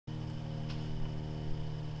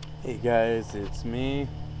Hey guys, it's me.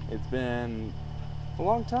 It's been a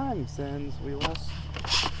long time since we last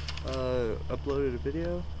uploaded a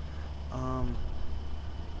video. Um,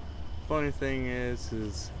 Funny thing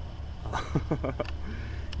is,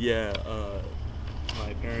 yeah,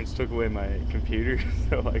 my parents took away my computer,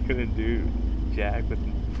 so I couldn't do jack with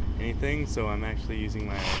anything. So I'm actually using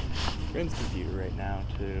my friend's computer right now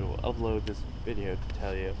to upload this video to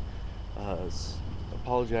tell you.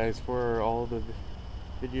 Apologize for all the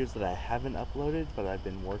videos that I haven't uploaded, but I've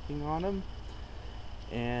been working on them,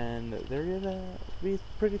 and they're gonna be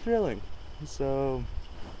pretty thrilling. So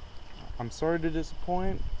I'm sorry to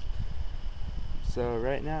disappoint. So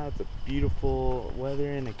right now it's a beautiful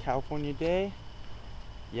weather in a California day.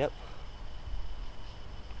 Yep,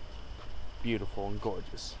 beautiful and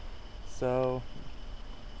gorgeous. So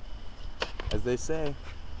as they say,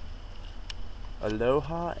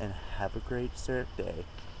 aloha and have a great surf day.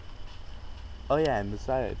 Oh yeah, and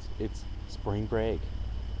besides, it's spring break.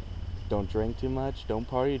 Don't drink too much, don't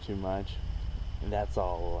party too much, and that's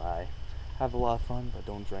all a lie. Have a lot of fun, but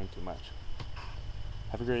don't drink too much.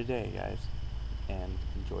 Have a great day, guys, and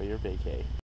enjoy your vacay.